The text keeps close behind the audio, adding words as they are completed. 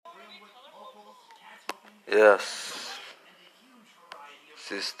Yes,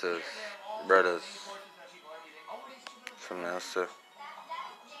 sisters, brothers, so I say,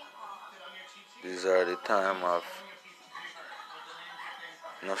 these are the time of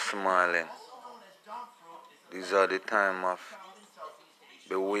no smiling. These are the time of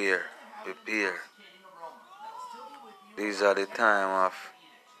beware, prepare. These are the time of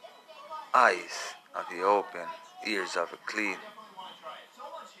eyes of the open, ears of the clean.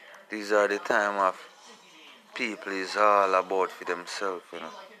 These are the time of people is all about for themselves, you know.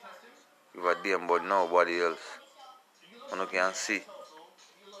 Give a damn about nobody else. You can see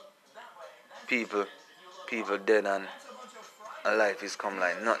people, people dead and life is come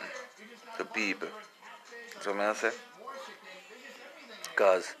like nothing to people. So I say,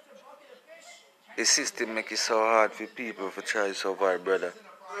 cause the system make it so hard for people to try to survive, brother.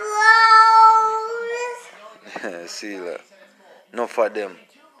 See that. Enough of them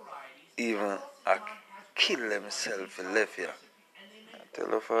even kill themselves for left here. I tell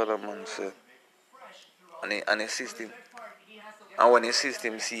the father man say, and the system, and when the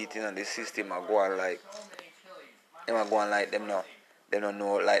system see it, you know, the system are going like, them are going like them don't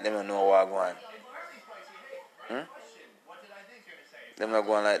know, like them don't know what going on. Them not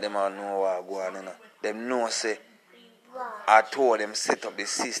going like them don't know what going on, you know. Them know say, I told them set up the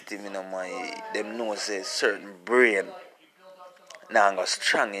system, you know, them know say certain brain now go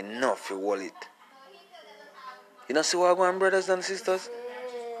strong enough to hold it. You know see what going on, brothers and sisters?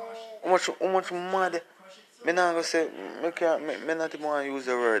 How much mad? Me not go say, me not even want to use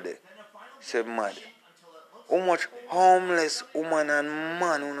the word there. Say mad. How much homeless woman and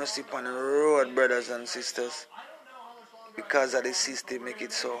man who no sleep on the road, brothers and sisters? Because of the system make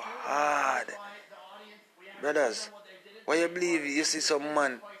it so hard. Brothers, why you believe you see some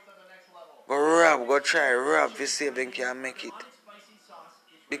man go try rob to see if they can make it?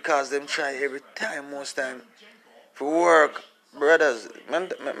 Because them try every time, most time, for work. Brothers, me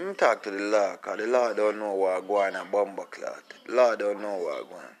talk to the law, because the law don't know what going on a bomber clot. The law don't know what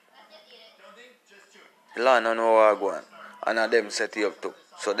going on. The law don't know what going on. And now them set it up too.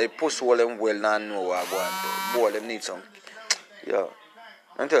 So they push all them well and know what going on. Boy, them need some. Yeah.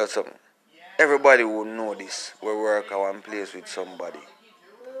 Let me tell you something. Everybody will know this. We work at one place with somebody.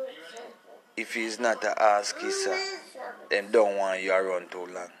 If he's not an ass kisser, then don't want you around too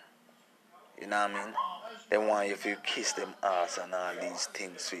long. You know what I mean? They want you to kiss them ass and all these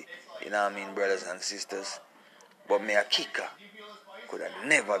things. You know what I mean, brothers and sisters? But me a kicker could have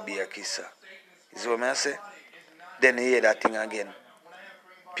never be a kisser. You see what I say? Then you hear that thing again.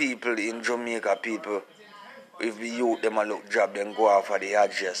 People in Jamaica, people, if the youth them a look job, then go off for the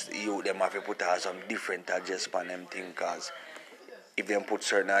address. The youth them have to put out some different address on them thing, cause if them put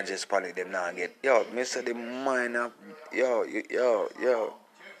certain address on it, them not get. Yo, Mr. the mind of, yo.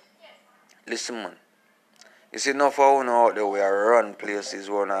 Listen, man. You see, enough of one out there where run places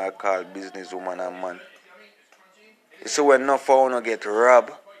one I call businesswoman and man. You see, when enough of one get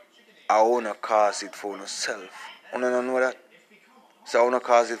robbed, I want to cause it for yourself. You don't know that? So I want to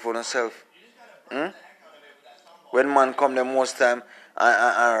cause it for yourself. When man come the most time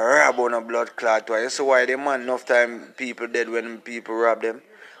and rob on a blood clot, you see why the man enough time people dead when people rob them?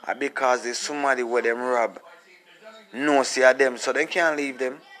 Because there's somebody where them rob. No see at them, so they can't leave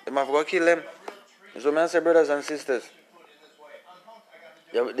them. They have to go kill them. So I say, brothers and sisters,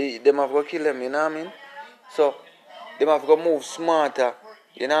 they have to go kill them, you know what I mean? So they have to go move smarter,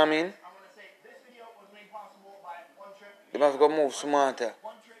 you know what I mean? They have to go move smarter.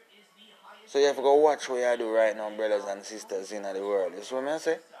 So you have to go watch what you do right now, brothers and sisters in the world. You see what I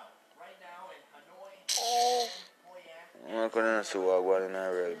say? I'm not going to see what going on in the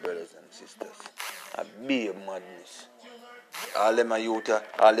world, brothers and sisters. A big madness. All them are youth,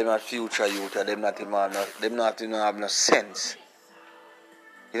 all them are future youth, them not even have no sense.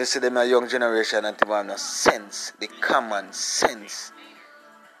 You see them a young generation not even have no sense. The common sense.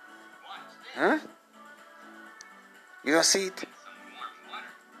 You don't see it?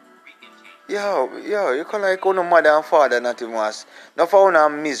 Yo, you can like no mother and father not even has. No for no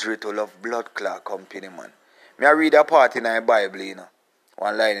misery to love blood clot company, man. Me I read a part in the Bible, you know.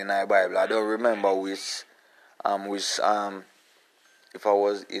 One line in the Bible. I don't remember which if I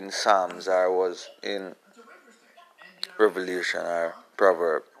was in Psalms or I was in Revelation or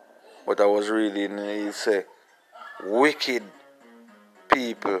Proverb. But I was reading, it say, wicked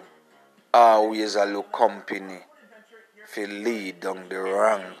people always a look company to lead down the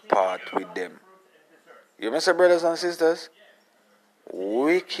wrong path with them. You must say, brothers and sisters,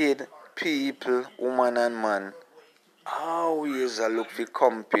 wicked people, woman and man, always a look for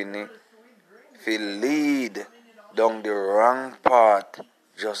company to lead down the wrong path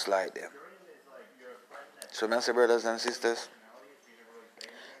just like them. So I say, brothers and sisters.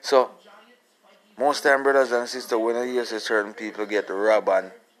 So most time, brothers and sisters, when you hear certain people get robbed,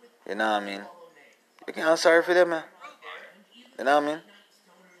 and you know what I mean, you can't sorry for them, man. You know what I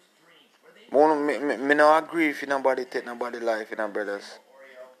mean? Me no agree if nobody take nobody life, brothers.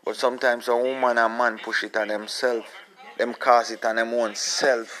 But sometimes a woman and man push it on themselves. Them cause it on them own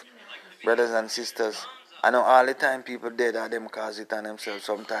self. Brothers and sisters. I know all the time people dead and them cause it on themselves.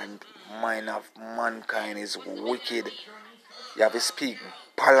 Sometimes mind of mankind is wicked. You have to speak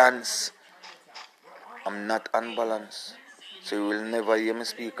balance. I'm not unbalanced. So you will never hear me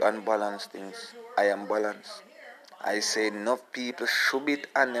speak unbalanced things. I am balanced. I say enough people should it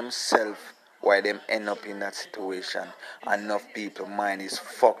on themselves why them end up in that situation. Enough people mind is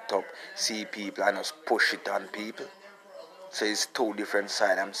fucked up. See people and just push it on people. So it's two different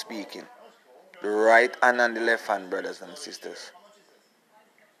sides I'm speaking. The right hand and the left hand, brothers and sisters.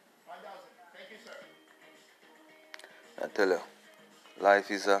 I tell you,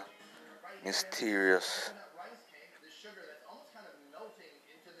 life is a mysterious.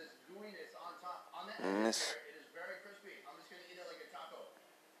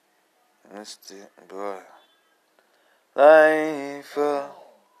 Boy. Life.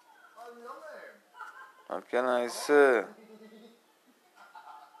 What can I say?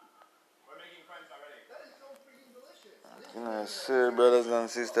 What can I say, brothers and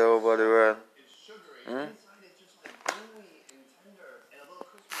sisters over the world?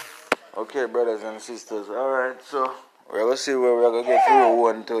 Okay, brothers and sisters. Alright, so we're going to see where we're going to get through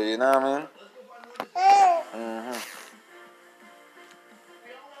one to, you know what I mean?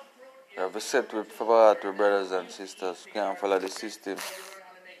 You have to set with heart with brothers and sisters. You can't follow the system.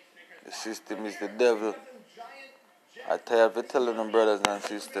 The system is the devil. I tell you, telling them, brothers and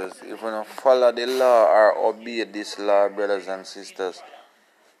sisters, if we don't follow the law or obey this law, brothers and sisters,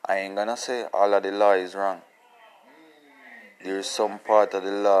 I ain't gonna say all of the law is wrong. There is some part of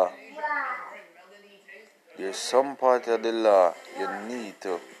the law. There's some part of the law you need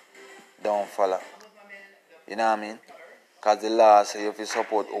to don't follow. You know what I mean? Because the law says if you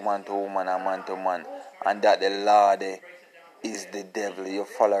support woman to woman and man to man, and that the law there is the devil, you're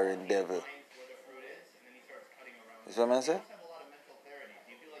following devil. You see what I'm saying?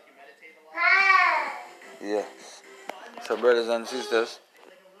 Yes. So brothers and sisters,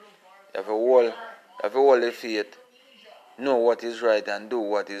 if you hold the faith, know what is right and do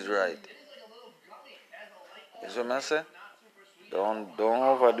what is right. You see what I'm saying? Don't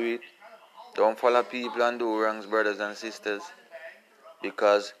overdo it. Don't follow people and do wrongs, brothers and sisters.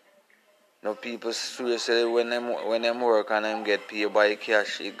 Because no people seriously when them work and them get paid by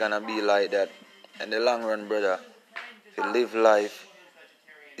cash, it's gonna be like that. In the long run, brother, if you live life,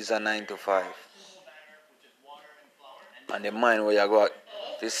 it's a 9 to 5. And the mind where you go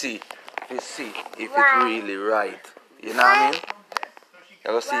to see if it's really right. You know what I mean? You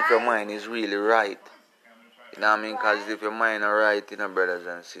gotta see if your mind is really right. You know what I mean? Because if your mind are right, you know, brothers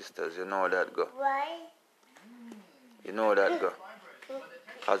and sisters, you know that go. You know that go.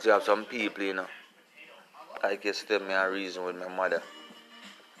 Because you have some people, you know. Like you tell me a reason with my mother.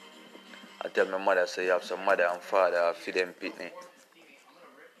 I tell my mother, say you have some mother and father who feed them pitney.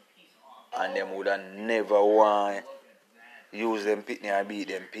 And them would have never want use them pitney or beat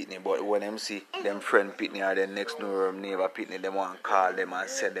them pitney. But when them see them friend pitney or them next door neighbor pitney, them want to call them and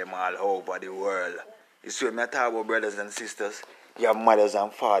send them all over the world. You see when I talk about brothers and sisters, you have mothers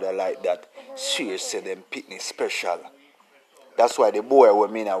and father like that. Seriously, them pitney special. That's why the boy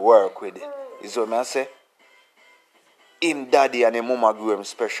with me work with it. You see what I say? Him daddy and him mama grew him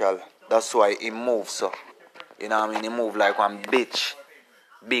special. That's why he moves so. You know what I mean? He move like one bitch.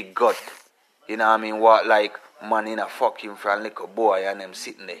 Big gut. You know what I mean? What like man in a fucking from little boy and them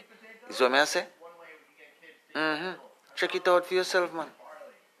sitting there. You see what I say? Check it out for yourself, man.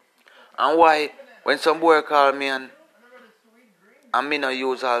 And why when some boy call me and me not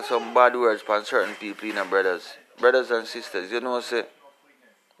use all some bad words for certain people, you know, brothers and sisters, you know, say,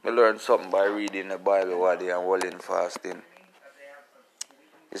 I learned something by reading the Bible one day and holding fasting.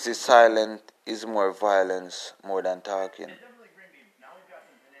 You see, silent is more violence more than talking.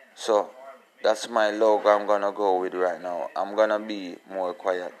 So, that's my logo I'm gonna go with right now. I'm gonna be more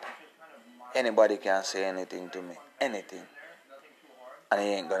quiet. Anybody can say anything to me. Anything. And it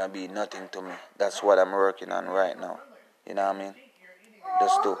ain't gonna be nothing to me. That's what I'm working on right now. You know what I mean?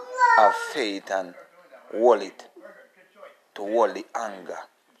 Just to have faith and hold it. To hold the anger.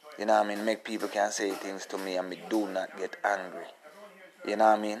 You know what I mean? Make people can say things to me and me do not get angry. You know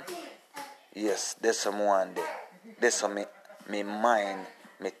what I mean? Yes, there's some one day. There's some me mind,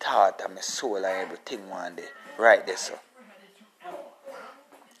 me thought and my soul and everything one day. Right there, so.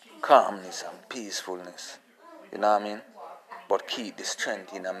 calmness and peacefulness. You know what I mean? But keep the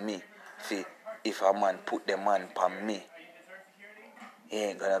strength in me. See, if a man put the man upon me, he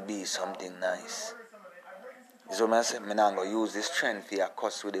ain't gonna be something nice. So I say, I'm not gonna use the strength for a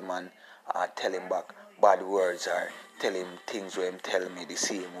cuss with him and tell him back bad words or tell him things where him tell me the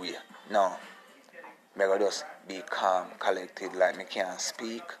same way. No. I'm gonna just be calm, collected, like me can't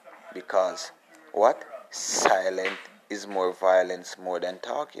speak, because what? Silent is more violence more than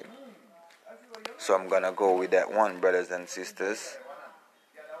talking. So I'm gonna go with that one, brothers and sisters.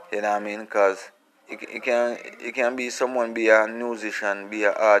 You know what I mean? Because you can be someone, be a musician, be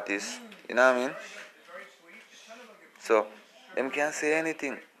an artist. You know what I mean? So them can't say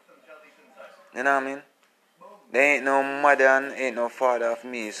anything. You know what I mean? They ain't no mother and ain't no father of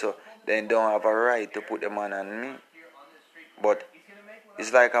me, so they don't have a right to put them on me. But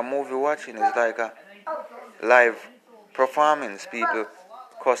it's like a movie watching. It's like a live performance. People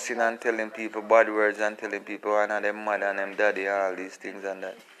cussing and telling people bad words and telling people I know them mother and them daddy, all these things and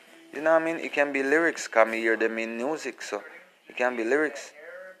that. You know what I mean? It can be lyrics, because I hear them in music, so it can be lyrics.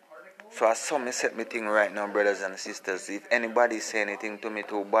 So I saw me set me thing right now, brothers and sisters. If anybody say anything to me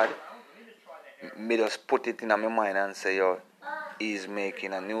too bad, me just put it in my mind and say, yo, he's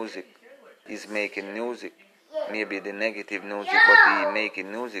making a music. He's making music. Maybe the negative music, but he making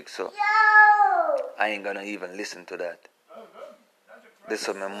music, so I ain't gonna even listen to that. This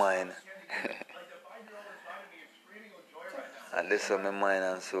is my mind. And this is my mind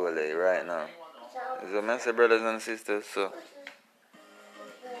and soul right now. So I say, brothers and sisters, so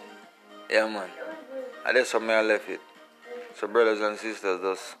yeah, man. And that's how I left it. So brothers and sisters,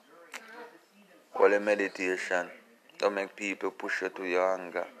 just call it meditation. Don't make people push you to your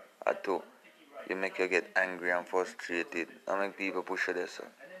anger at all. You make you get angry and frustrated. Don't make people push you there, so.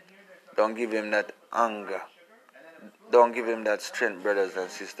 Don't give him that anger. Don't give him that strength, brothers and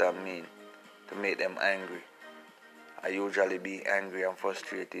sisters, to make them angry. I usually be angry and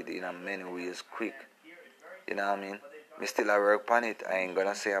frustrated in many ways quick. You know what I mean? Me still I work on it. I ain't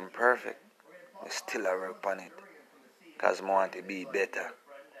gonna say I'm perfect. Me still I work on it. Because I want to be better.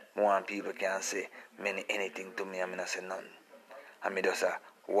 I want people can say anything to me and I not say nothing. And me just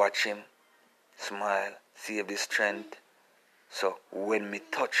watch him, smile, save the strength. So when me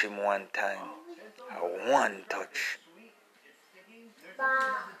touch him one time, one touch.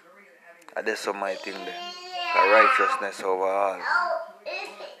 And that's my thing there. Righteousness overall.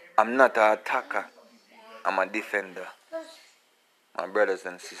 I'm not an attacker. I'm a defender. My brothers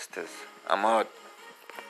and sisters, I'm out.